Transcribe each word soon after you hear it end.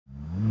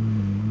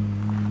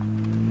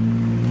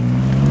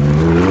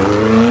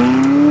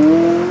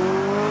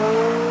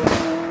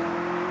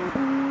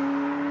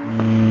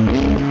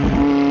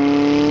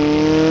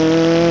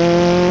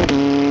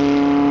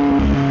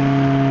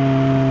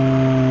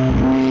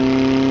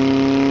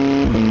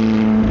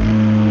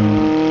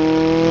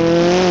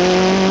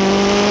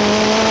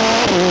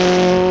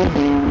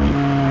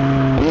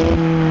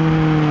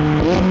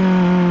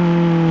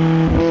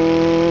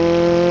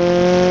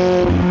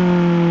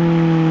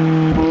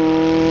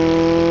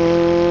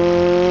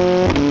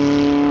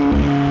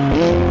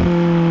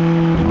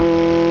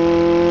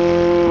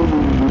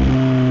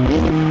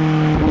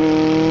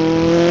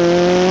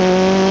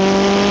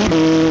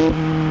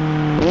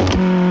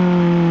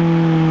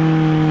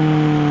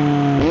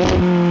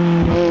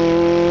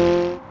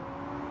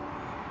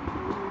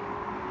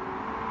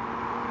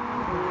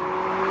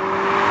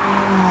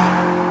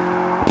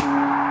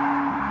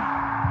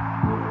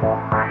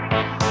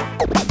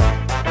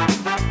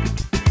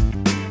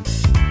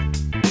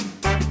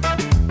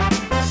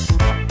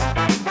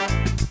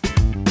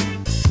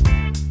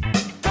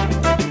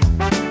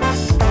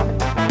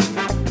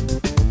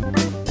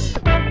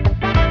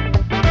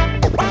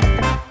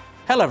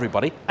Hello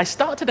everybody, I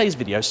start today's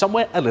video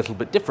somewhere a little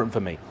bit different for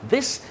me.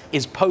 This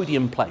is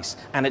Podium Place,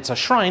 and it's a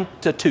shrine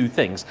to two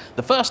things.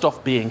 The first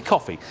off being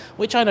coffee,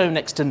 which I know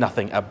next to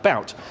nothing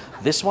about.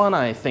 This one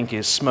I think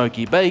is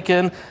smoky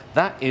bacon,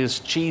 that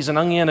is cheese and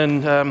onion,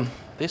 and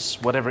this,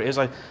 whatever it is,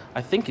 I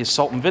think is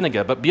salt and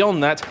vinegar, but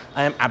beyond that,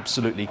 I am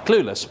absolutely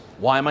clueless.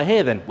 Why am I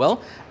here then?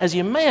 Well, as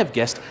you may have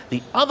guessed,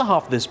 the other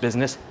half of this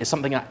business is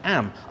something I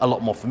am a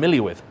lot more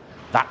familiar with.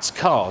 That's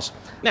cars.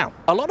 Now,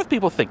 a lot of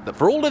people think that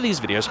for all of these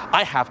videos,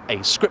 I have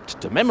a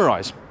script to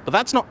memorize, but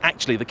that's not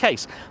actually the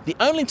case. The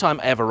only time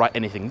I ever write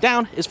anything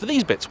down is for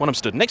these bits, when I'm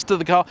stood next to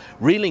the car,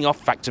 reeling off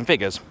facts and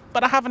figures.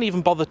 But I haven't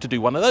even bothered to do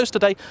one of those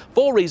today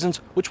for reasons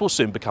which will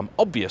soon become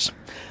obvious.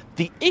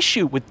 The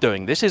issue with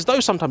doing this is, though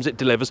sometimes it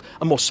delivers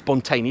a more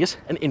spontaneous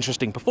and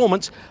interesting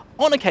performance,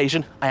 on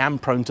occasion I am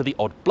prone to the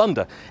odd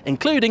blunder,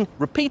 including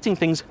repeating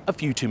things a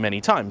few too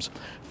many times.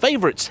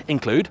 Favourites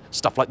include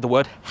stuff like the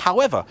word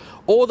however,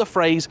 or the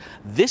phrase,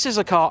 "This is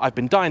a car I've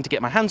been dying to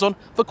get my hands on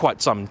for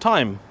quite some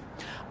time."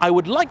 I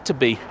would like to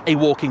be a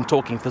walking,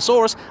 talking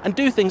thesaurus and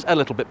do things a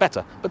little bit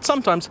better, but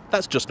sometimes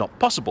that's just not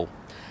possible.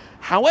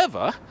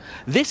 However,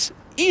 this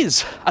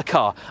is a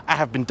car I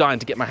have been dying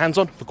to get my hands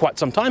on for quite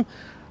some time,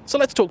 so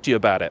let's talk to you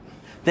about it.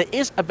 There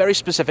is a very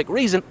specific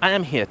reason I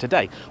am here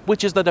today,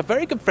 which is that a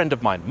very good friend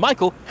of mine,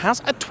 Michael,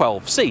 has a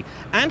 12C,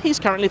 and he's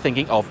currently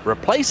thinking of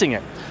replacing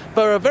it.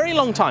 For a very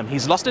long time,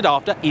 he's lusted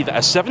after either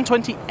a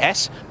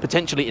 720S,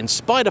 potentially in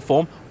spider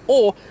form,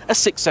 or a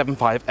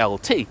 675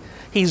 LT.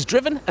 He's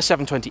driven a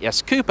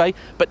 720S coupe,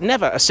 but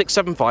never a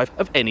 675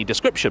 of any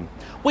description.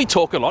 We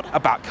talk a lot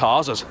about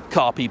cars, as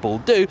car people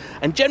do,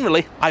 and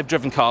generally I've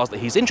driven cars that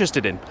he's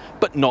interested in,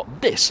 but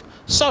not this.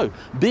 So,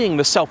 being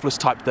the selfless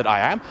type that I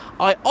am,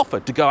 I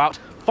offered to go out,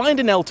 find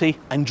an LT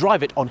and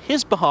drive it on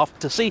his behalf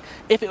to see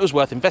if it was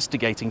worth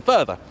investigating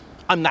further.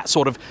 I'm that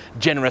sort of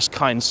generous,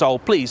 kind soul.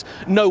 Please,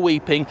 no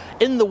weeping.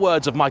 In the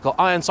words of Michael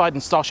Ironside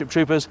and Starship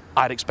Troopers,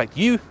 I'd expect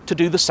you to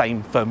do the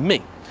same for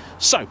me.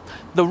 So,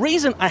 the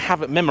reason I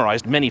haven't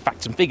memorized many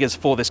facts and figures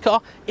for this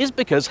car is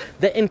because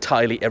they're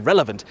entirely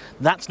irrelevant.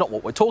 That's not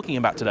what we're talking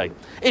about today.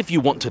 If you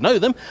want to know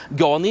them,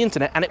 go on the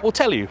internet and it will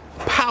tell you.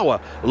 Power,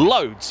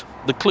 loads,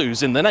 the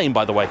clue's in the name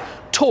by the way.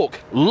 Torque,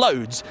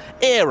 loads,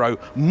 aero,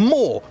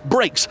 more,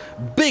 brakes,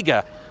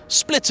 bigger,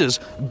 splitters,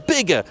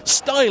 bigger,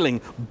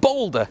 styling,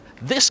 bolder.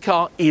 This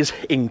car is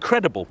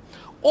incredible.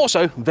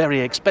 Also very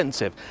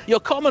expensive. Your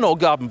common or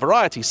garden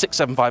variety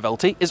 675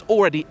 LT is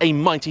already a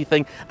mighty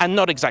thing and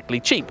not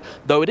exactly cheap,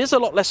 though it is a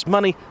lot less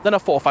money than a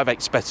 458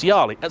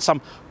 Speciale at some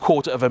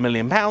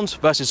 £250,000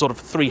 versus sort of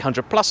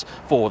 300 plus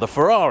for the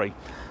Ferrari.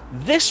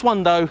 This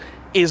one though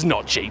is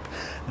not cheap.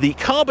 The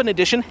Carbon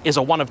Edition is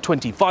a 1 of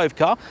 25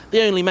 car.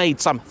 They only made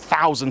some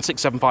 1,000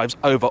 675s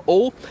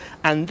overall,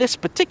 and this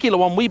particular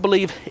one we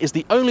believe is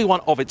the only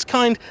one of its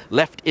kind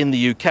left in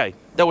the UK.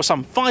 There were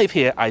some 5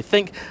 here, I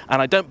think,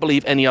 and I don't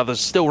believe any others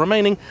still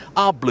remaining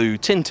are blue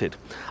tinted.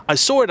 I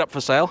saw it up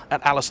for sale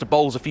at Alistair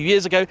Bowles a few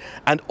years ago,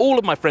 and all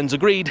of my friends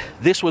agreed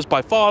this was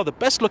by far the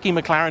best looking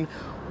McLaren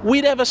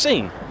we'd ever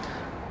seen.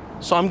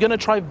 So I'm going to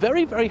try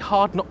very, very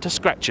hard not to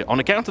scratch it on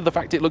account of the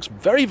fact it looks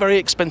very, very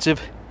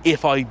expensive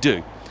if I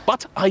do.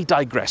 But I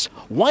digress.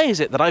 Why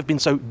is it that I've been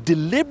so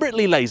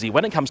deliberately lazy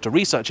when it comes to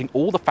researching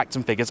all the facts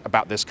and figures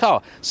about this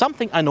car?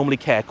 Something I normally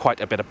care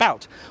quite a bit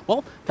about.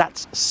 Well,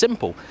 that's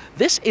simple.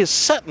 This is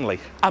certainly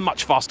a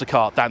much faster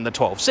car than the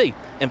 12C.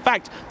 In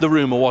fact, the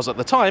rumour was at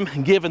the time,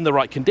 given the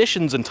right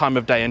conditions and time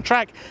of day and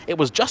track, it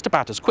was just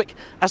about as quick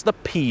as the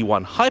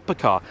P1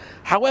 hypercar.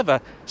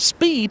 However,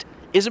 speed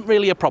isn't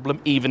really a problem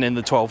even in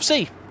the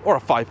 12C or a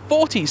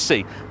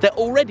 540C. They're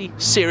already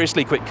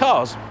seriously quick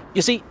cars.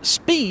 You see,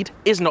 speed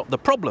is not the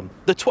problem.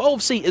 The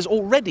 12C is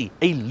already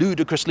a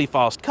ludicrously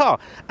fast car,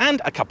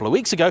 and a couple of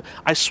weeks ago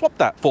I swapped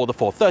that for the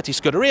 430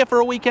 Scuderia for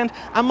a weekend,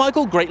 and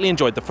Michael greatly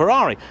enjoyed the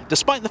Ferrari,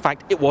 despite the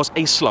fact it was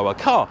a slower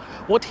car.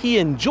 What he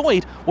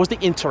enjoyed was the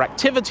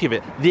interactivity of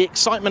it, the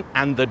excitement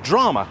and the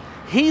drama.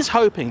 He's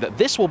hoping that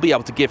this will be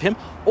able to give him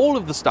all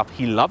of the stuff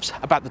he loves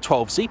about the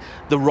 12C,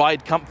 the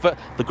ride comfort,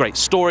 the great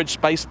storage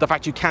space, the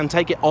fact you can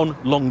take it on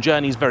long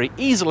journeys very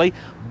easily,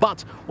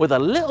 but with a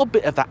little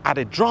bit of that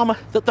added drama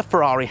that the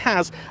Ferrari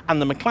has and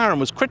the McLaren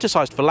was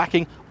criticised for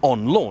lacking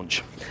on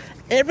launch.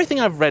 Everything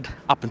I've read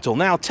up until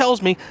now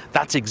tells me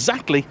that's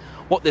exactly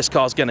what this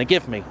car's going to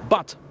give me.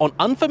 But on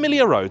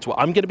unfamiliar roads where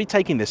I'm going to be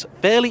taking this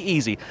fairly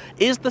easy,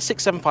 is the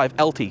 675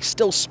 LT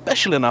still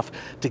special enough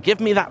to give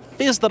me that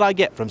fizz that I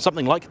get from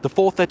something like the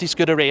 430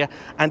 Scuderia,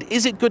 and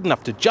is it good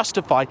enough to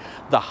justify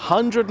the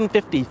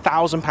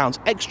 £150,000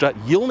 extra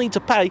you'll need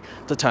to pay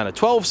to turn a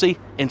 12C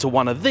into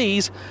one of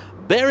these,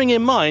 bearing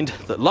in mind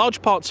that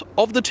large parts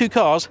of the two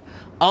cars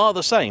are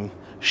the same.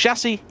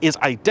 Chassis is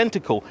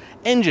identical,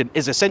 engine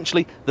is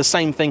essentially the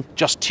same thing,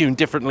 just tuned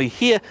differently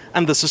here,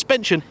 and the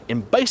suspension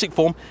in basic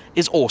form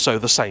is also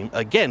the same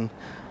again.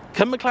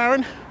 Can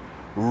McLaren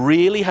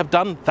really have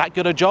done that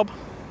good a job?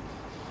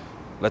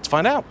 Let's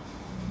find out.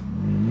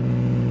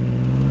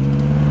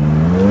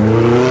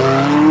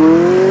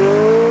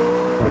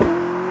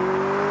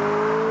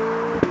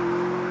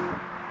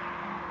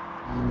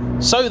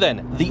 So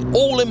then, the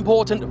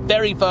all-important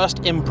very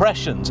first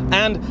impressions,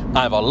 and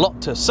I have a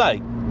lot to say.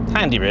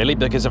 Handy really,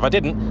 because if I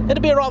didn't,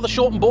 it'd be a rather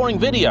short and boring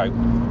video.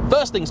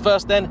 First things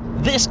first then,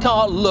 this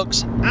car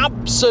looks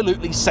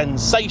absolutely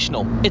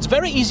sensational. It's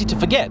very easy to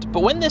forget,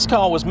 but when this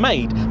car was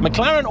made,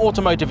 McLaren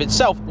Automotive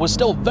itself was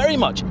still very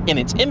much in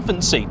its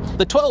infancy.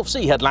 The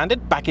 12C had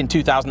landed back in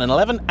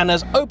 2011, and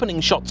as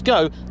opening shots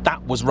go,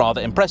 that was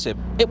rather impressive.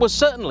 It was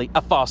certainly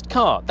a fast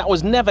car, that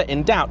was never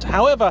in doubt.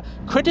 However,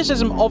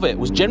 criticism of it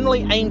was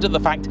generally aimed at the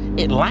fact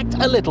it lacked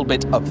a little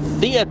bit of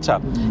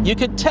theatre. You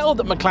could tell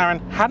that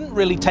McLaren hadn't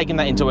really taken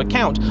that into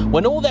account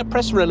when all their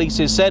press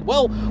releases said,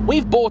 well,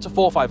 we've bought a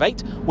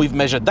 458, we've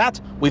measured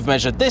that, we've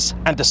measured this,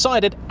 and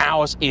decided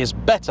ours is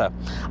better.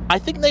 I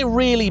think they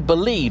really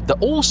believed that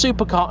all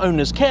supercar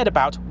owners cared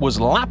about was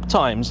lap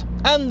times,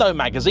 and though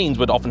magazines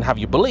would often have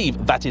you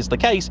believe that is the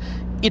case,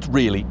 it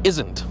really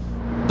isn't.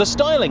 The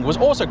styling was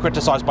also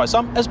criticised by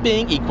some as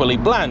being equally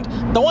bland,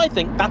 though I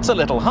think that's a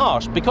little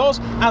harsh because,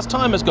 as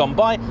time has gone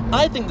by,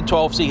 I think the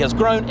 12C has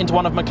grown into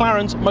one of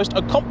McLaren's most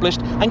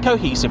accomplished and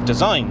cohesive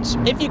designs.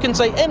 If you can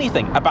say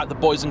anything about the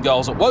boys and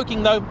girls at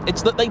Woking though,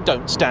 it's that they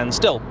don't stand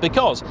still,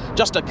 because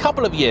just a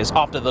couple of years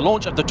after the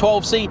launch of the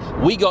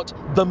 12C, we got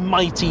the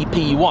mighty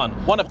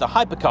P1, one of the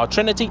hypercar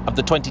trinity of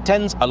the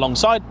 2010s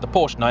alongside the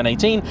Porsche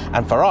 918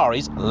 and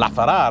Ferrari's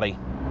LaFerrari.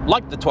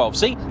 Like the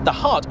 12C, the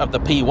heart of the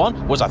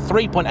P1 was a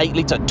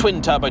 3.8-litre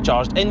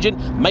twin-turbocharged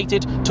engine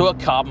mated to a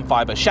carbon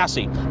fibre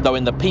chassis, though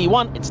in the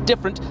P1 it's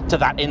different to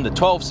that in the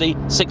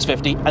 12C,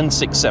 650 and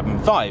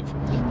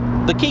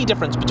 675. The key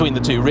difference between the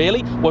two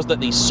really was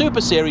that the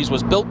Super Series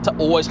was built to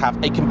always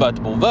have a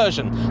convertible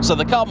version, so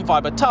the carbon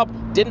fibre tub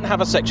didn't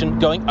have a section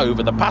going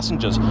over the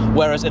passengers,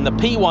 whereas in the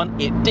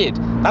P1 it did.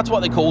 That's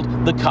what they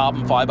called the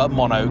carbon fibre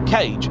mono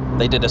cage.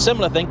 They did a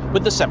similar thing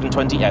with the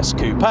 720S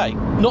Coupe.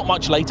 Not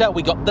much later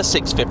we got the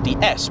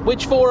 650S,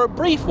 which for a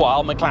brief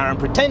while McLaren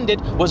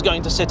pretended was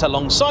going to sit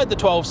alongside the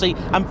 12C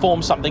and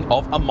form something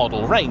of a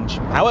model range.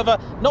 However,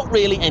 not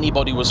really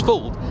anybody was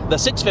fooled. The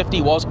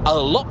 650 was a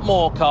lot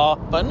more car,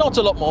 but not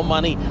a lot more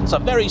money, so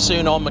very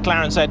soon on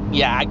McLaren said,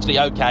 yeah, actually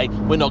okay,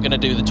 we're not going to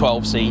do the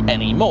 12C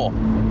anymore.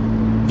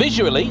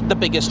 Visually, the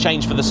biggest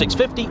change for the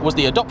 650 was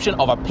the adoption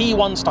of a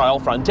P1 style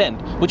front end,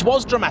 which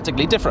was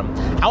dramatically different.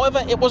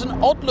 However, it was an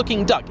odd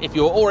looking duck if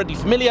you were already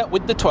familiar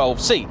with the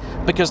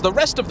 12C, because the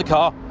rest of the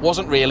car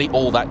wasn't really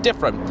all that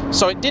different.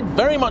 So it did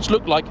very much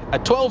look like a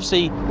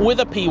 12C with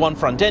a P1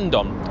 front end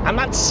on, and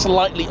that's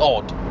slightly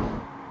odd.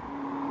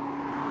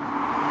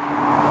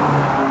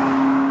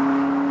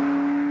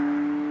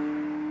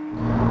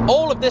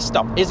 All of this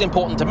stuff is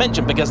important to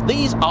mention because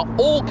these are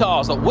all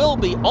cars that will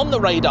be on the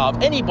radar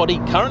of anybody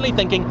currently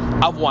thinking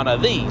of one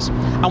of these.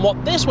 And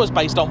what this was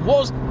based on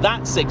was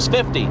that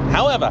 650.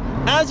 However,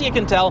 as you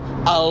can tell,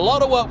 a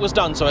lot of work was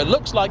done, so it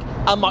looks like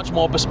a much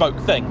more bespoke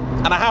thing.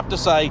 And I have to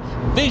say,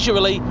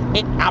 visually,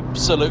 it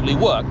absolutely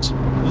worked.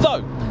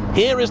 Though,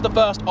 here is the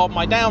first of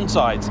my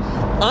downsides.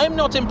 I'm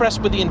not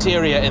impressed with the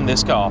interior in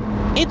this car.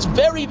 It's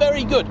very,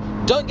 very good.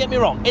 Don't get me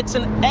wrong, it's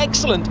an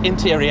excellent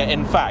interior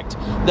in fact.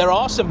 There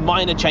are some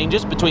minor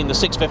changes between the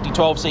 650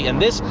 12C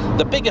and this,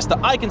 the biggest that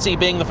I can see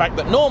being the fact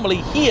that normally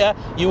here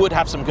you would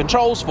have some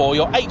controls for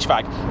your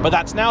HVAC, but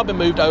that's now been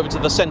moved over to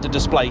the center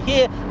display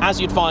here,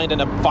 as you'd find in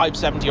a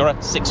 570 or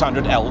a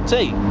 600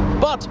 LT.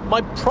 But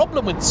my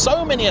problem with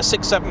so many a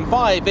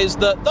 675 is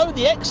that though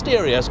the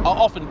exteriors are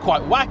often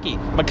quite wacky,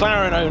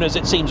 McLaren owners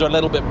it seems are a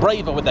little bit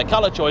braver with their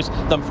colour choice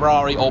than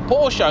Ferrari or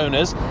Porsche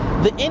owners,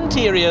 the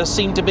interiors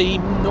seem to be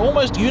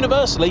almost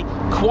universally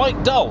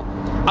quite dull.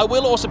 I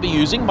will also be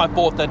using my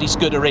 430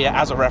 Scuderia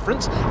as a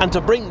reference, and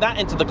to bring that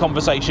into the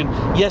conversation,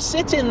 you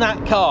sit in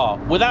that car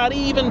without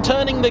even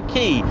turning the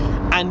key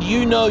and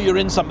you know you're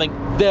in something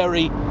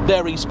very,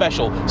 very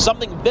special,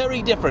 something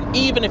very different,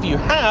 even if you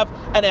have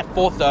an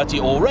F430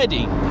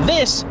 already.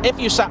 This, if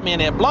you sat me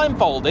in it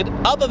blindfolded,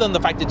 other than the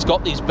fact it's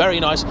got these very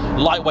nice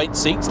lightweight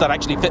seats that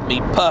actually fit me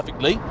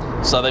perfectly,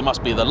 so they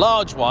must be the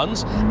large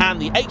ones,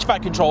 and the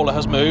HVAC controller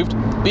has moved,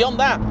 beyond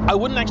that, I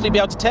wouldn't actually be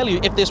able to tell you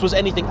if this was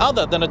anything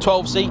other than a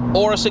 12C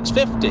or a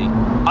 650.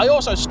 I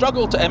also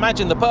struggle to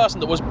imagine the person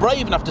that was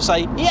brave enough to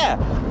say, yeah,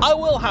 I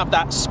will have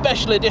that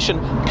special edition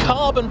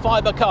carbon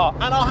fibre car,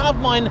 and I'll have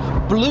mine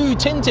blue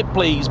tinted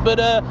please, but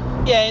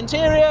yeah,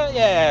 interior,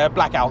 yeah,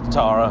 black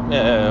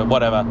Alcantara,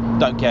 whatever,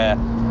 don't care.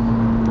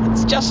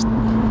 It's just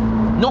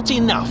not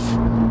enough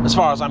as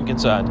far as I'm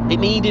concerned. It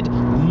needed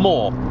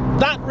more.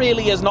 That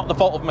really is not the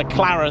fault of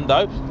McLaren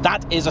though,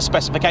 that is a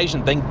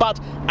specification thing, but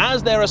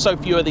as there are so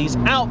few of these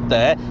out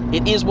there,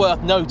 it is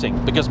worth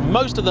noting, because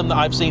most of them that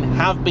I've seen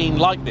have been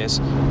like this.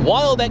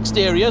 Wild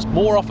exteriors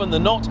more often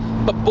than not,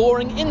 but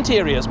boring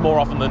interiors more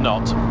often than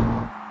not.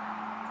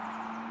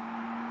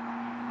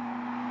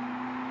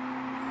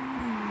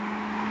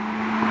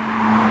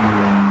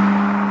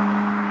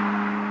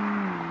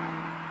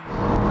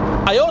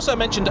 I also also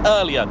mentioned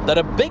earlier that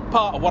a big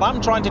part of what I'm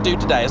trying to do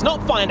today is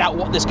not find out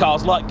what this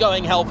car's like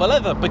going hell for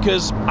leather,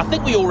 because I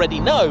think we already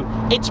know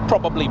it's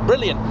probably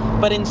brilliant,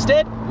 but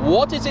instead,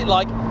 what is it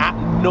like at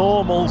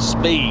normal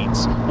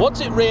speeds?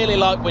 What's it really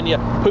like when you're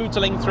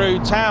pootling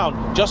through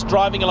town, just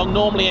driving along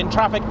normally in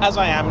traffic as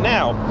I am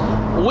now?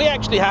 We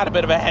actually had a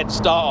bit of a head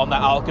start on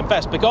that, I'll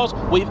confess, because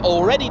we've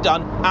already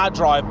done our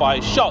drive-by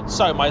shot.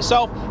 So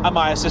myself and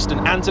my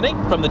assistant Anthony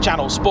from the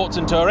channel Sports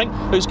and Touring,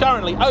 who's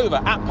currently over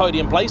at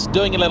Podium Place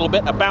doing a little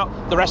bit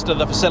about the rest of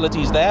the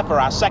facilities there for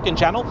our second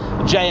channel,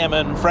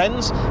 JAYEMM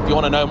Friends. If you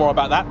want to know more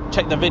about that,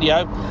 check the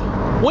video.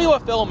 We were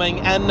filming,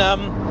 and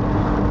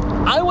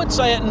I would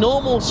say at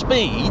normal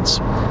speeds,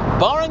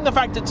 barring the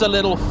fact it's a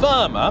little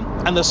firmer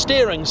and the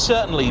steering's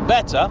certainly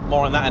better,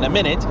 more on that in a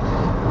minute,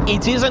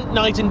 it isn't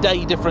night and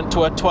day different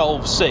to a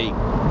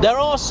 12C. There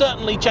are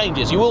certainly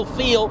changes. You will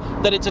feel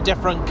that it's a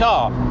different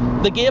car.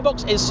 The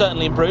gearbox is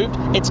certainly improved.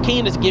 It's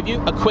keener to give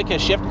you a quicker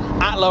shift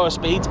at lower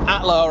speeds,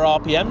 at lower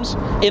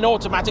RPMs. In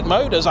automatic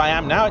mode, as I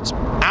am now, it's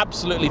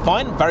absolutely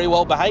fine, very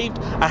well behaved.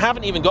 I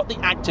haven't even got the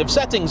active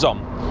settings on.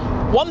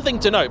 One thing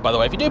to note, by the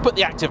way, if you do put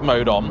the active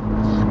mode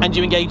on and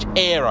you engage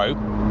aero,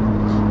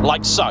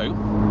 like so,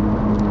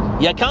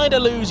 you kind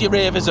of lose your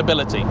rear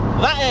visibility.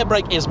 That air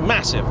brake is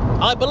massive.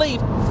 I believe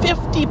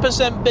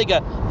 50%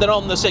 bigger than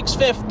on the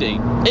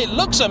 650. It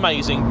looks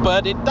amazing,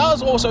 but it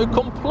does also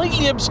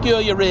completely obscure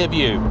your rear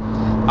view.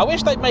 I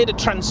wish they'd made a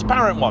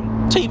transparent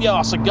one,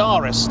 TVR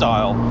Cigaris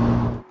style.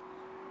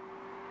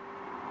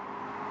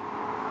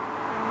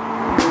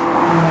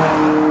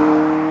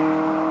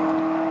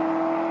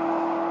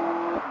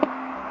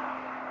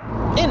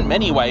 In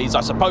many ways,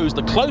 I suppose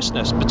the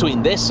closeness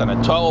between this and a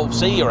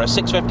 12C or a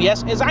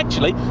 650S is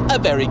actually a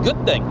very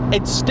good thing.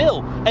 It's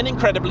still an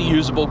incredibly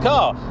usable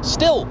car,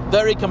 still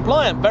very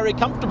compliant, very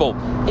comfortable.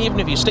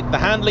 Even if you stick the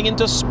handling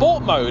into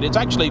sport mode, it's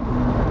actually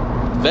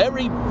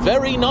very,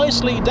 very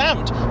nicely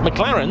damped.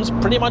 McLarens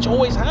pretty much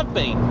always have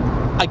been.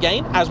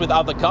 Again, as with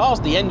other cars,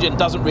 the engine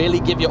doesn't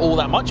really give you all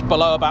that much,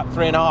 below about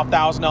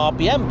 3,500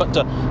 RPM, but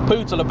to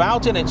pootle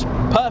about in, it's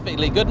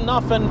perfectly good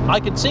enough, and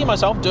I could see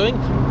myself doing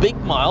big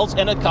miles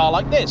in a car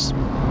like this.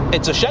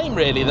 It's a shame,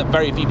 really, that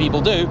very few people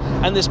do,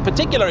 and this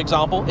particular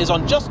example is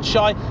on just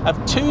shy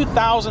of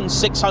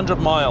 2,600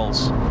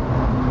 miles.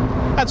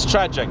 That's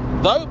tragic,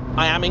 though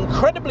I am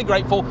incredibly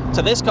grateful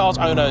to this car's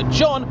owner,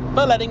 John,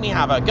 for letting me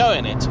have a go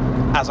in it.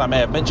 As I may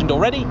have mentioned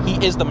already,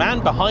 he is the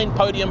man behind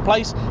Podium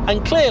Place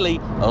and clearly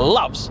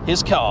loves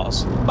his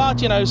cars.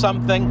 But you know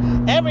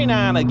something, every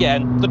now and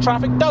again, the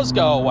traffic does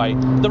go away,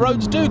 the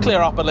roads do clear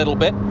up a little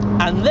bit,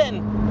 and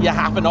then you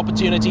have an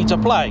opportunity to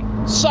play.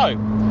 So,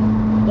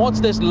 what's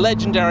this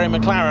legendary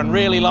McLaren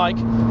really like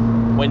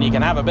when you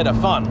can have a bit of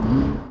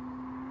fun?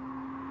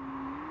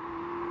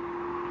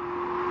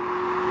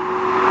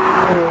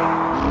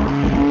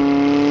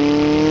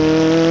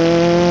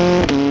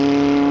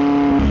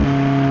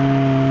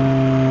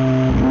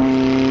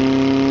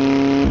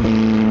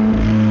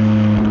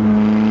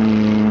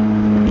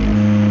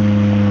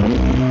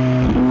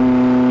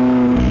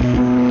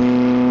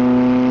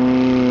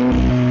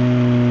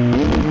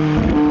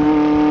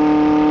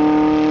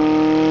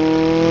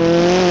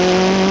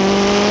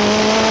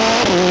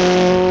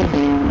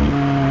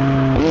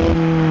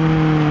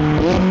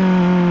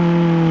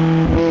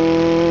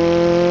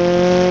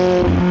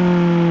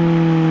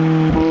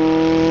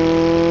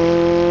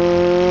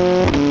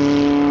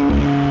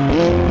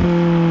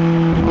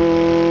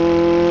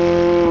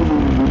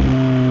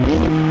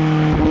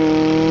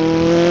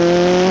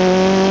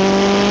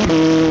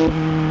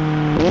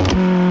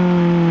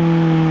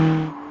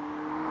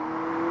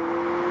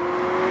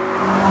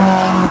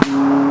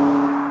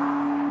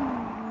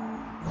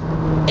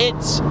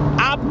 It's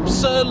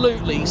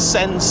absolutely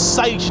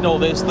sensational,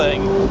 this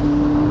thing.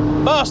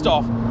 First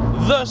off,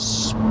 the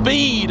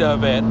speed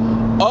of it.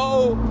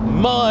 Oh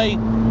my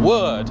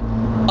word.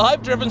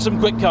 I've driven some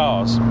quick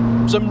cars,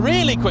 some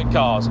really quick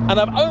cars, and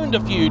I've owned a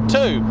few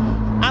too.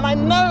 And I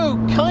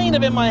know kind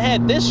of in my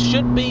head this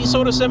should be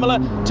sort of similar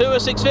to a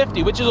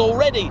 650, which is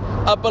already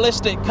a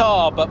ballistic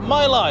car, but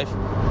my life,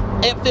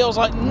 it feels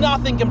like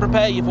nothing can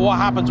prepare you for what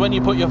happens when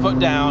you put your foot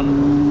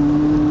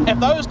down. If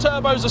those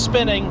turbos are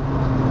spinning,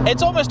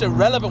 it's almost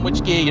irrelevant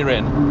which gear you're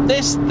in.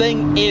 This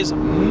thing is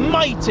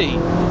mighty.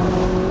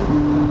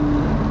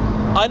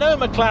 I know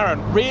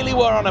McLaren really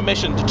were on a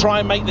mission to try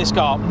and make this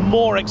car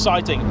more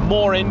exciting,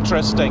 more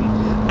interesting,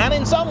 and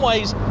in some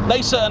ways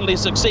they certainly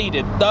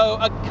succeeded, though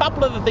a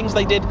couple of the things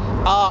they did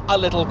are a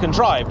little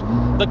contrived.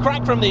 The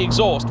crack from the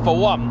exhaust, for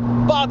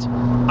one, but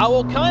I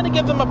will kind of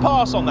give them a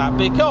pass on that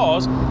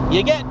because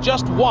you get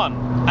just one,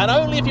 and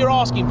only if you're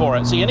asking for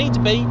it. So you need to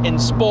be in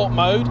sport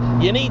mode,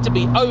 you need to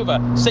be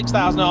over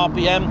 6,000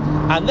 RPM,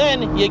 and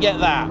then you get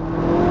that.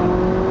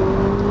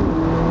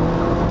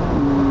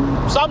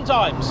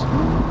 Sometimes,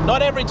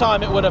 not every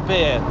time it would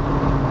appear.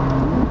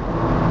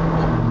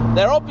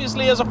 There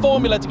obviously is a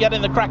formula to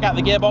getting the crack out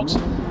of the gearbox.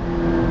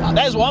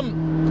 There's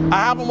one. I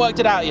haven't worked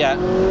it out yet.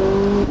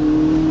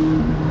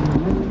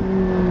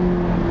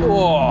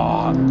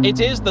 Oh, it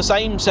is the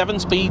same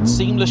 7-speed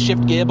seamless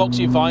shift gearbox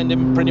you find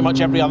in pretty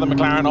much every other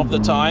McLaren of the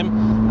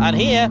time. And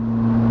here,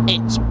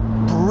 it's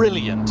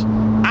brilliant.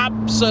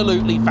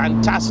 Absolutely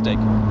fantastic.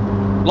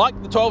 Like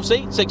the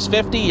 12C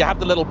 650, you have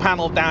the little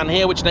panel down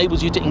here which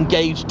enables you to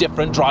engage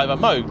different driver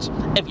modes.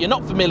 If you're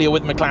not familiar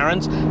with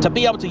McLarens, to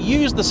be able to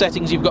use the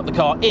settings you've got the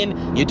car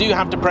in, you do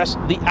have to press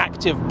the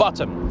active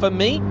button. For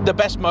me, the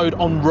best mode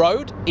on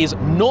road is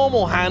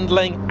normal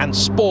handling and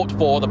sport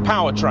for the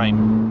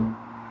powertrain.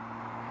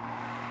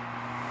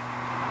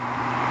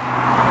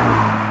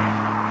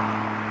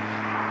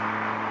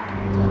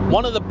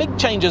 One of the big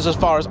changes, as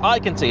far as I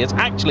can see, is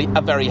actually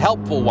a very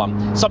helpful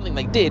one, something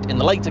they did in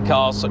the later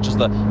cars such as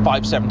the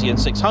 570 and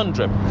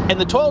 600. In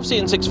the 12C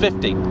and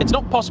 650, it's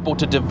not possible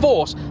to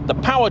divorce the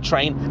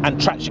powertrain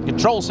and traction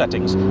control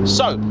settings.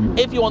 So,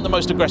 if you want the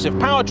most aggressive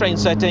powertrain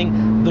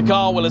setting, the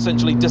car will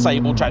essentially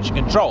disable traction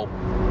control.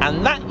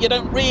 And that you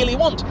don't really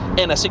want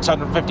in a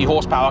 650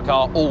 horsepower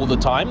car all the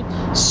time.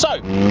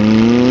 So,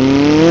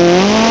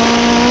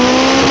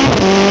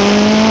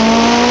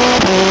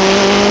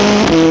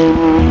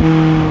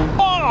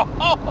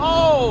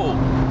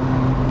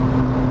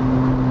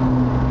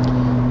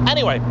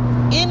 anyway,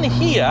 in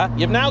here,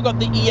 you've now got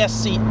the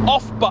ESC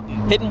off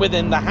button hidden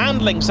within the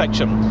handling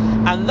section.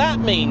 And that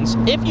means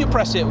if you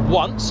press it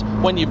once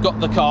when you've got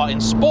the car in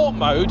sport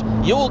mode,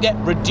 you'll get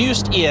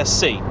reduced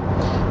ESC.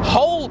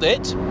 Hold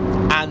it,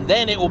 and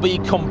then it will be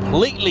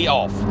completely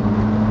off.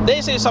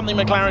 This is something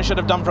McLaren should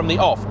have done from the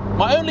off.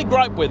 My only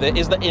gripe with it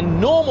is that in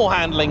normal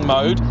handling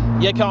mode,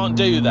 you can't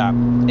do that.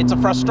 It's a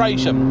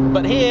frustration.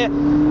 But here,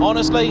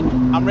 honestly,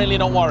 I'm really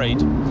not worried.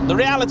 The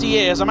reality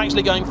is I'm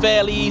actually going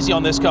fairly easy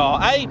on this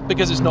car. A,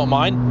 because it's not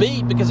mine.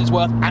 B, because it's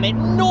worth an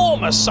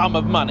enormous sum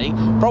of money,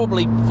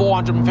 probably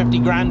 450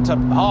 grand to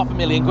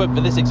 £500,000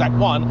 for this exact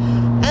one.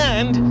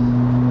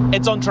 And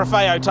it's on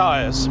Trofeo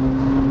tyres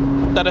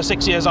that are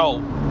 6 years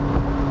old.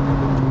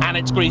 And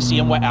it's greasy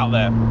and wet out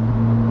there.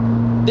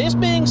 This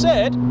being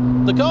said,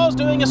 the car's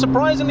doing a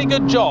surprisingly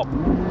good job.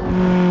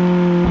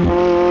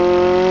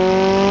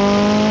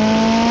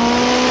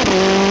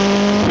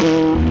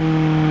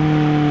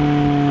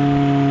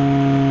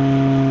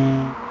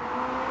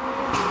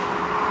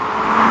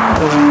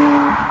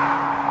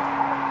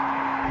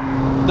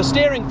 The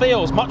steering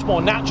feels much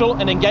more natural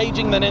and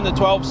engaging than in the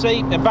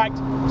 12C. In fact,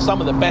 some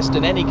of the best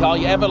in any car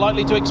you're ever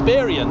likely to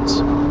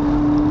experience.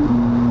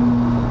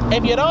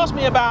 If you'd asked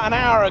me about an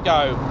hour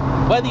ago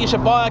whether you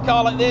should buy a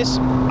car like this,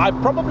 I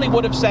probably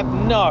would have said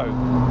no.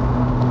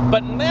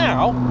 But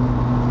now,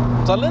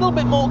 it's a little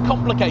bit more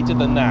complicated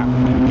than that.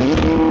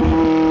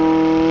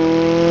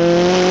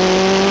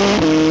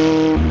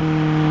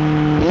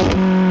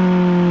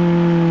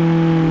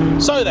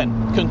 So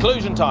then,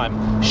 conclusion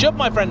time. Should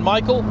my friend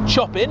Michael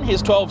chop in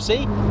his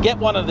 12C, get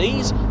one of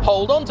these,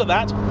 hold on to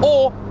that,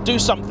 or do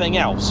something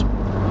else?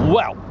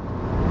 Well,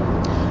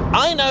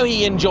 I know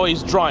he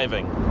enjoys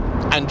driving,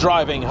 and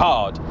driving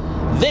hard.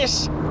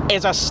 This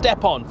is a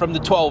step on from the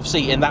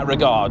 12C in that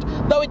regard.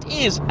 Though it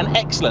is an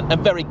excellent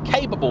and very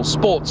capable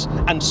sports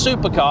and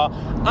supercar,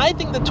 I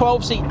think the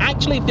 12C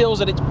actually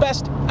feels at its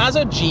best as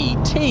a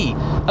GT.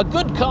 A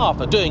good car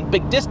for doing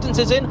big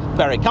distances in,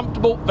 very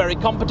comfortable, very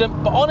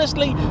competent, but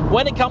honestly,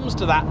 when it comes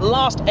to that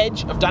last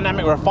edge of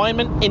dynamic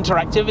refinement,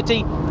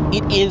 interactivity,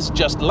 it is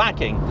just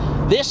lacking.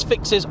 This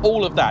fixes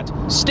all of that.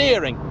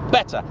 Steering,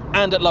 better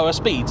and at lower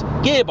speeds.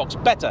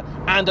 Gearbox, better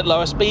and at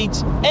lower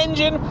speeds.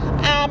 Engine,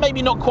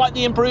 maybe not quite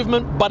the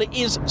improvement, but it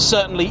is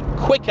certainly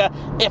quicker,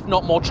 if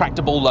not more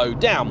tractable low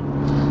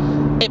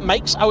down. It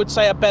makes, I would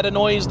say, a better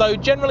noise, though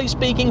generally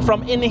speaking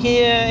from in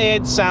here,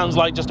 it sounds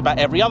like just about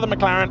every other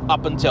McLaren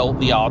up until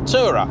the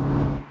Artura.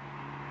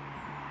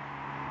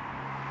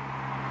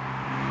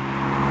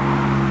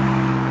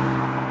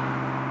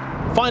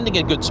 Finding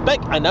a good spec,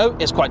 I know,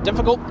 is quite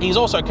difficult. He's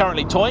also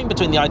currently toying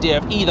between the idea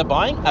of either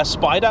buying a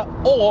Spider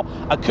or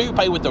a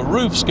coupe with the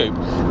roof scoop,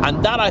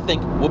 and that I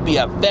think would be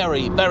a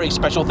very, very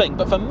special thing.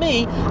 But for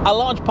me, a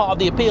large part of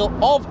the appeal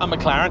of a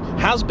McLaren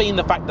has been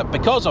the fact that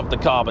because of the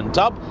carbon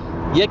tub,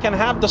 you can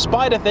have the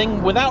Spider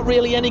thing without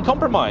really any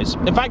compromise.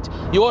 In fact,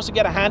 you also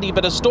get a handy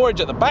bit of storage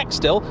at the back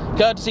still,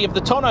 courtesy of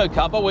the tonneau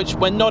cover, which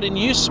when not in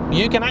use,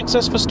 you can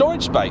access for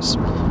storage space.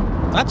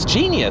 That's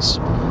genius.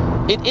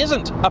 It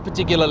isn't a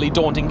particularly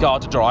daunting car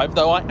to drive,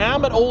 though I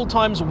am at all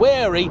times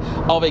wary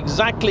of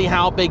exactly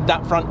how big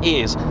that front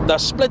is. The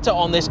splitter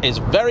on this is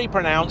very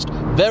pronounced,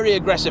 very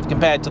aggressive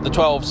compared to the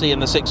 12C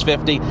and the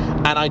 650,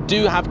 and I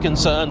do have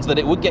concerns that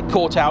it would get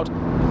caught out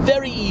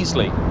very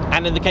easily,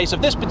 and in the case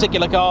of this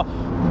particular car,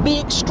 be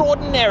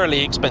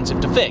extraordinarily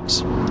expensive to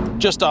fix.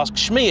 Just ask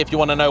Shmee if you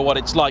want to know what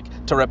it's like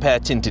to repair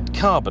tinted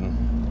carbon.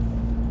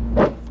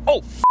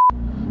 Oh,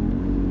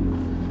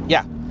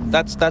 yeah.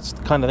 That's the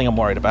kind of thing I'm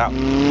worried about.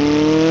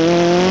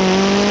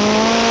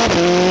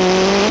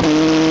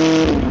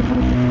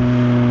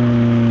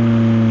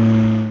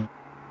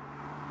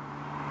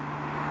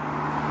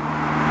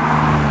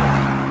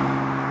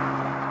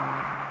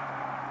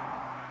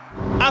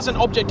 As an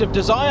object of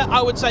desire,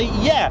 I would say,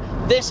 yeah,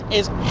 this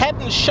is head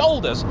and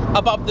shoulders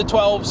above the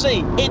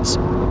 12C. It's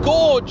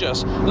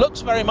gorgeous,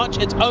 looks very much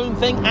its own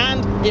thing,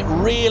 and it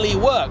really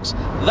works.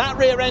 That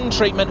rear end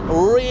treatment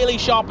really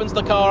sharpens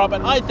the car up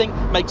and I think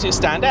makes it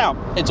stand out.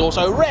 It's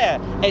also rare,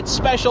 it's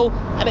special,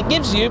 and it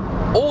gives you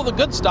all the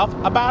good stuff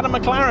about a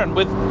McLaren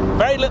with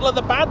very little of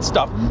the bad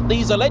stuff.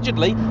 These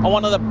allegedly are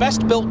one of the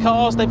best built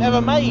cars they've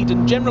ever made,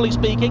 and generally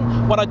speaking,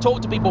 when I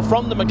talk to people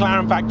from the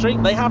McLaren factory,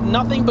 they have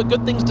nothing but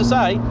good things to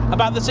say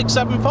about the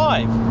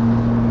 675.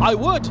 I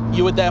would,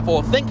 you would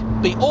therefore think,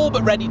 be all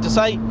but ready to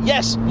say,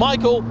 yes,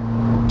 Michael,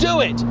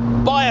 do it,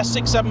 buy a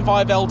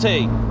 675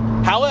 LT.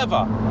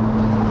 However,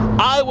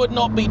 I would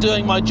not be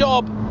doing my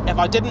job if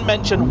I didn't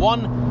mention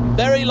one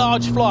very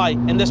large fly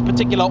in this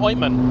particular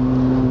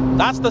ointment.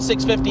 That's the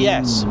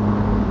 650S.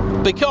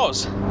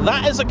 Because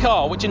that is a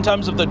car which, in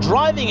terms of the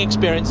driving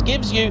experience,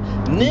 gives you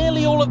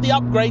nearly all of the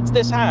upgrades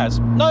this has.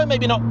 No,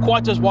 maybe not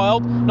quite as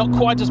wild, not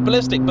quite as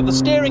ballistic, but the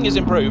steering is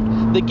improved,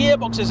 the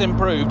gearbox is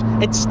improved,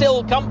 it's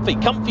still comfy,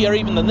 comfier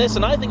even than this,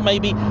 and I think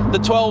maybe the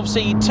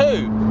 12C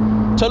too.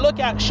 To look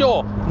at,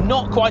 sure,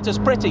 not quite as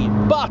pretty,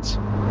 but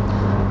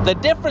the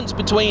difference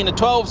between a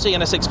 12C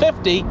and a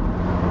 650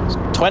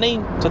 is 20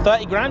 to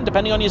 30 grand,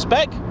 depending on your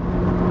spec.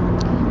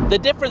 The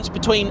difference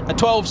between a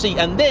 12C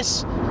and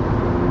this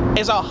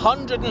is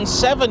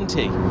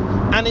 170.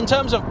 And in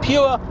terms of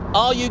pure,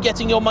 are you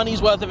getting your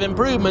money's worth of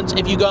improvements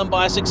if you go and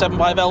buy a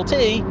 675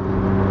 LT?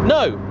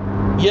 No,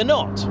 you're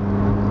not.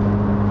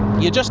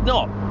 You're just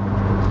not.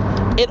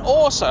 It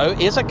also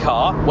is a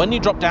car, when you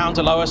drop down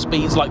to lower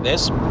speeds like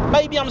this,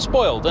 maybe I'm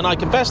spoiled, and I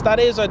confess that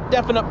is a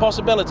definite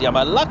possibility. I'm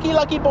a lucky,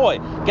 lucky boy,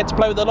 get to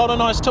play with a lot of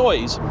nice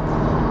toys.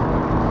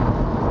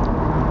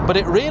 But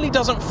it really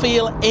doesn't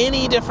feel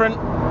any different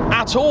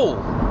at all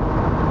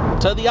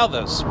to the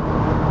others.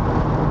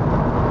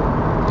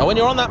 Now, when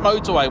you're on that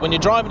motorway, when you're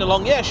driving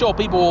along, yeah, sure,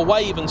 people will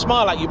wave and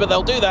smile at you, but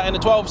they'll do that in a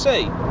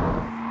 12C.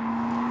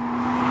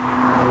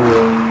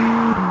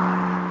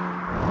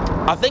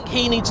 I think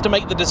he needs to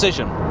make the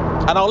decision,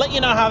 and I'll let you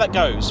know how that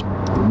goes.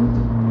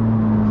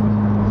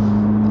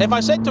 If I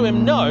said to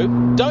him, no,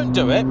 don't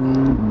do it,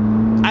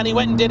 and he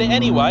went and did it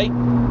anyway,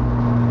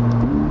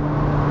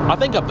 I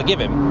think I'd forgive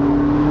him.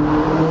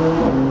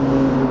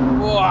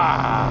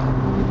 Wow.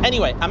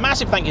 Anyway, a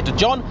massive thank you to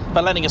John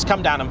for letting us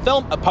come down and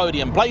film at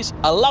Podium Place,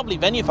 a lovely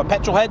venue for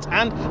petrol heads,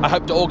 and I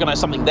hope to organise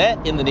something there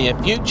in the near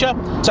future.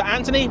 To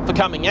Anthony for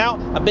coming out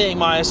and being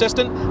my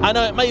assistant. I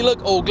know it may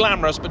look all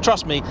glamorous, but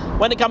trust me,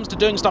 when it comes to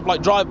doing stuff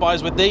like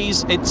drive-bys with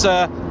these, it's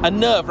a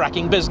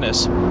nerve-wracking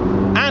business.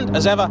 And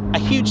as ever, a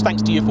huge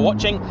thanks to you for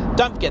watching.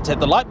 Don't forget to hit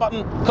the like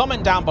button,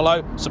 comment down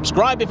below,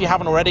 subscribe if you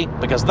haven't already,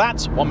 because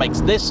that's what makes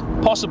this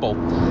possible.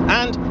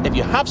 And if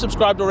you have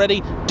subscribed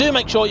already, do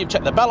make sure you've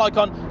checked the bell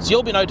icon so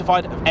you'll be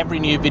notified of every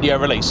new video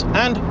release.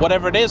 And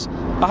whatever it is,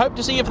 I hope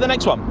to see you for the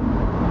next one.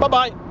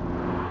 Bye-bye.